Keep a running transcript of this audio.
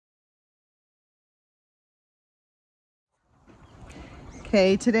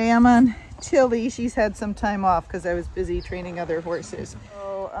Okay, today I'm on Tilley. She's had some time off because I was busy training other horses.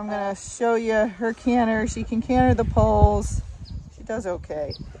 So I'm gonna show you her canter. She can canter the poles. She does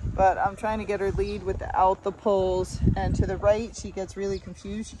okay, but I'm trying to get her lead without the poles. And to the right, she gets really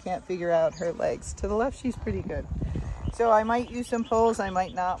confused. She can't figure out her legs. To the left, she's pretty good. So I might use some poles, I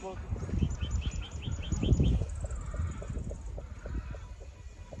might not.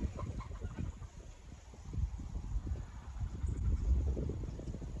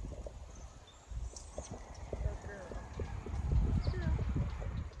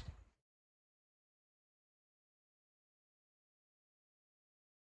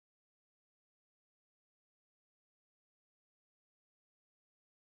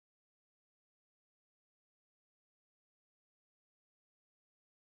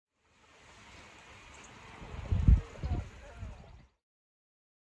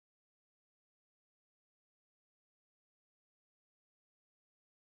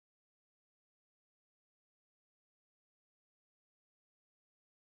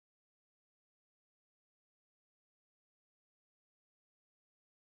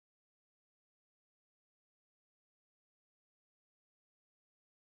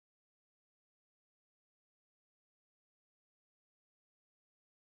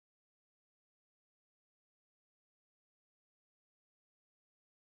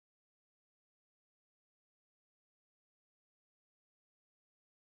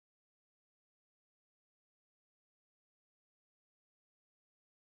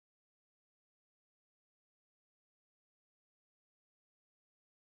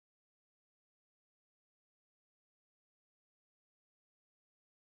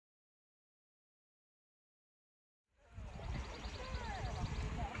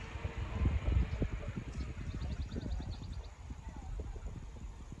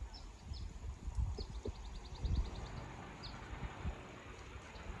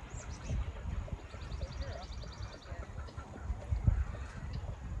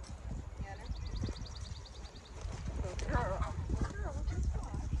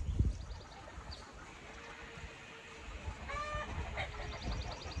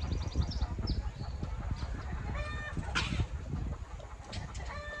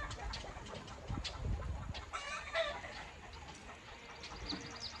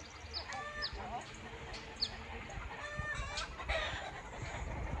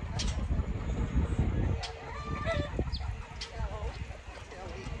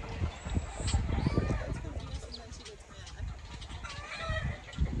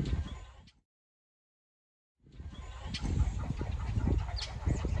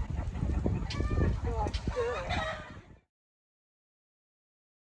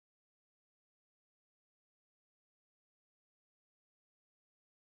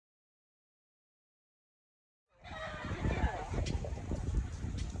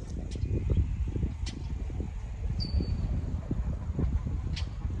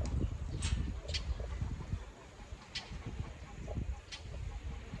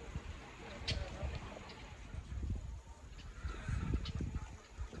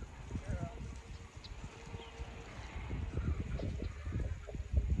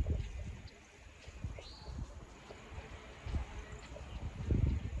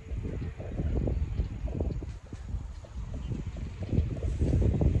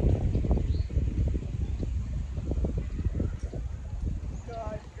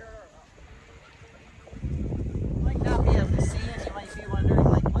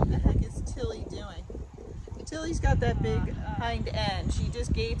 Tilley's got that big hind end. She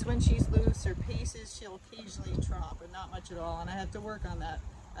just gaits when she's loose, or paces. She'll occasionally trot, but not much at all, and I have to work on that.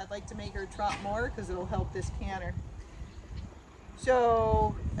 I'd like to make her trot more because it'll help this canter.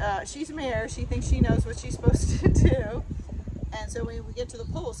 So she's a mare. She thinks she knows what she's supposed to do, and so when we get to the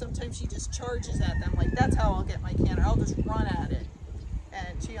pole, sometimes she just charges at them. Like, that's how I'll get my canter. I'll just run at it,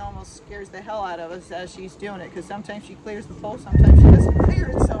 and she almost scares the hell out of us as she's doing it, because sometimes she clears the pole, sometimes she doesn't clear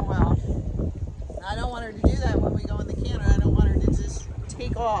it so well. I don't want her to do that when we go in the canter. I don't want her to just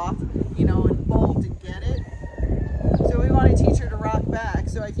take off, you know, and bolt and get it. So we want to teach her to rock back.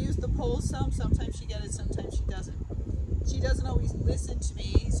 So I've used the poles some. Sometimes she gets it, sometimes she doesn't. She doesn't always listen to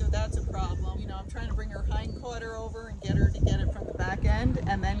me, so that's a problem. You know, I'm trying to bring her hind quarter over and get her to get it from the back end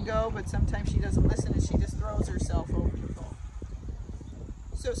and then go, but sometimes she doesn't listen and she just throws herself over the pole.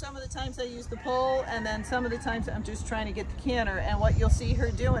 So some of the times I use the pole, and then some of the times I'm just trying to get the canter, and what you'll see her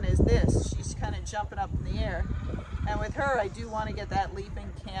doing is this. She's kind of jumping up in the air. And with her, I do want to get that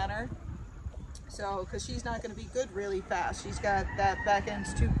leaping canter. So, because she's not going to be good really fast. She's got that back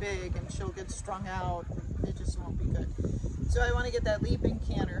end's too big and she'll get strung out. It just won't be good. So I want to get that leaping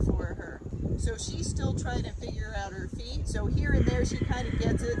canter for her. So she's still trying to figure out her feet. So here and there she kind of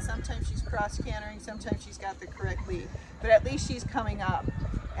gets it. Sometimes she's cross cantering, sometimes she's got the correct lead. But at least she's coming up.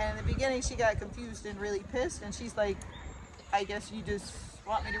 And in the beginning she got confused and really pissed, and she's like, I guess you just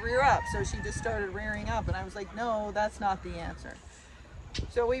want me to rear up. So she just started rearing up, and I was like, no, that's not the answer.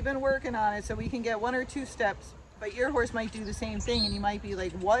 So we've been working on it so we can get 1 or 2 steps, but your horse might do the same thing and you might be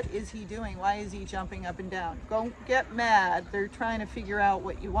like, what is he doing? Why is he jumping up and down? Don't get mad. They're trying to figure out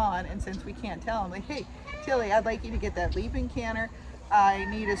what you want, and since we can't tell them, like, hey, Tilly, I'd like you to get that leaping canter. I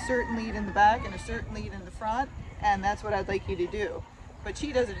need a certain lead in the back and a certain lead in the front, and that's what I'd like you to do. But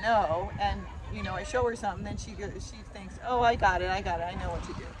she doesn't know, and you know, I show her something, then she thinks, oh, I got it, I know what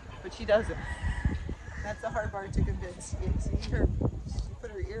to do. But she doesn't. That's the hard part to convince. You see her, she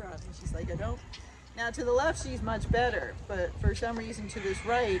put her ear on and she's like, I don't. Now to the left she's much better, but for some reason to this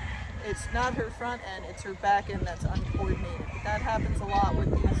right, it's not her front end, it's her back end that's uncoordinated. But that happens a lot with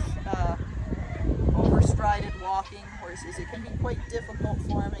these overstrided walking horses. It can be quite difficult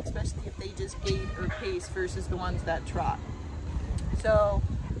for them, especially if they just gait or pace versus the ones that trot. So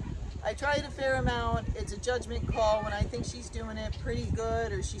I tried a fair amount. It's a judgment call when I think she's doing it pretty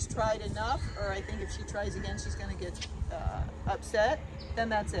good, or she's tried enough, or I think if she tries again she's going to get upset. Then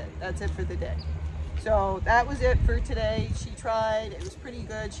that's it. That's it for the day. So that was it for today. She tried. It was pretty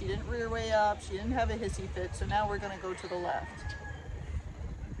good. She didn't rear way up. She didn't have a hissy fit. So now we're going to go to the left.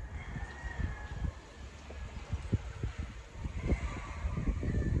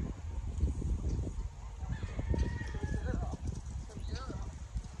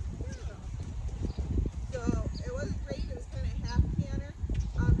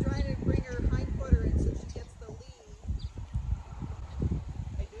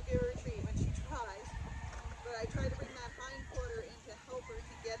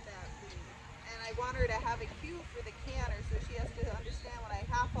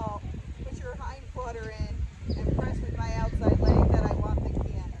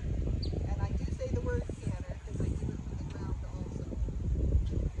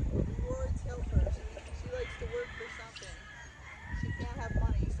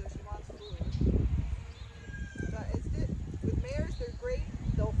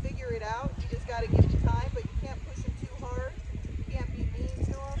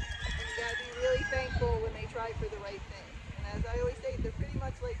 For the right thing. And as I always say, they're pretty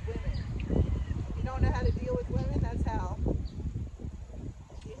much like women. If you don't know how to deal with women, that's how.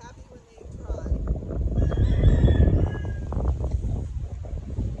 Be happy when they try.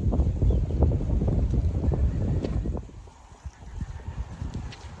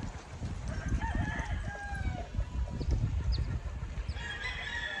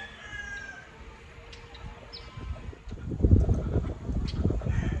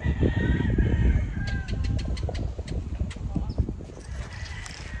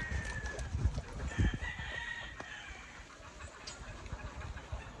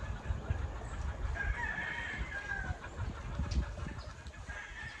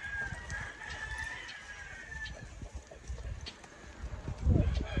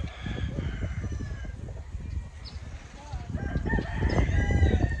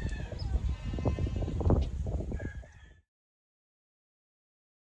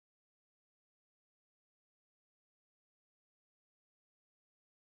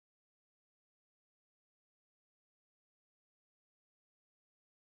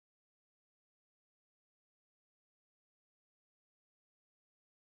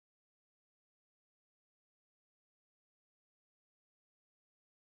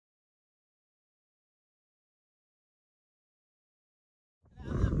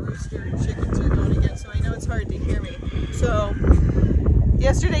 Rooster chickens are going again, so I know it's hard to hear me. So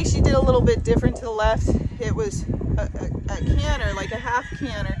yesterday she did a little bit different to the left. It was a canter, like a half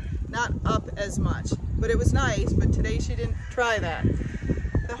canter, not up as much, but it was nice. But today she didn't try that.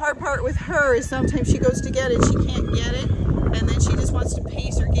 The hard part with her is sometimes she goes to get it, she can't get it, and then she just wants to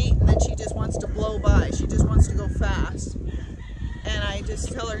pace her gait, and then she just wants to blow by. She just wants to go fast, and I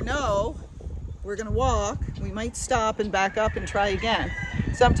just tell her, no, we're gonna walk, we might stop and back up and try again.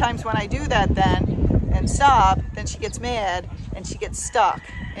 Sometimes when I do that then and stop, then she gets mad and she gets stuck,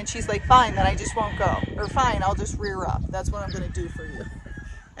 and she's like, fine, then I just won't go, or fine, I'll just rear up, that's what I'm gonna do for you.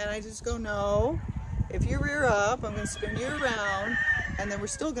 And I just go, no, if you rear up, I'm gonna spin you around, and then we're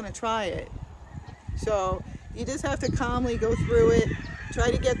still gonna try it. So you just have to calmly go through it,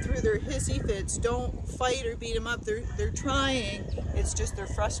 try to get through their hissy fits. Don't fight or beat them up. They're trying, it's just they're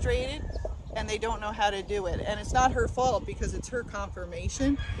frustrated and they don't know how to do it. And it's not her fault because it's her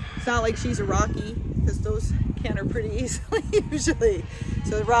conformation. It's not like she's a Rocky, because those canter pretty easily usually.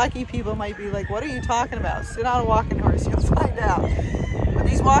 So the Rocky people might be like, what are you talking about? Sit on a walking horse, you'll find out. But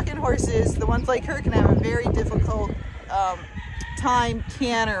these walking horses, the ones like her, can have a very difficult time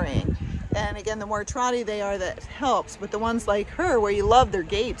cantering. And again, the more trotty they are, that helps. But the ones like her, where you love their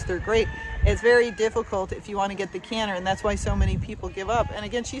gaits, they're great. It's very difficult if you want to get the canter, and that's why so many people give up. And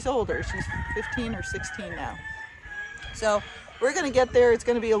again, she's older. She's 15 or 16 now. So we're going to get there. It's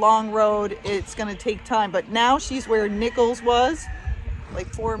going to be a long road. It's going to take time. But now she's where Nichols was like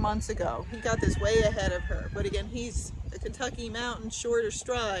 4 months ago. He got this way ahead of her. But again, he's a Kentucky Mountain, shorter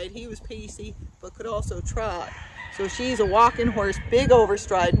stride. He was pacey, but could also trot. So she's a walking horse, big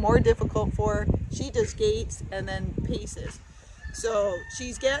overstride, more difficult for her. She does gaits and then paces. So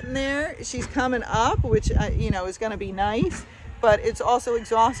she's getting there. She's coming up, which, you know, is going to be nice. But it's also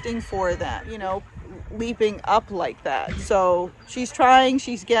exhausting for them, you know, leaping up like that. So she's trying,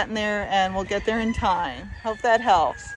 she's getting there, and we'll get there in time. Hope that helps.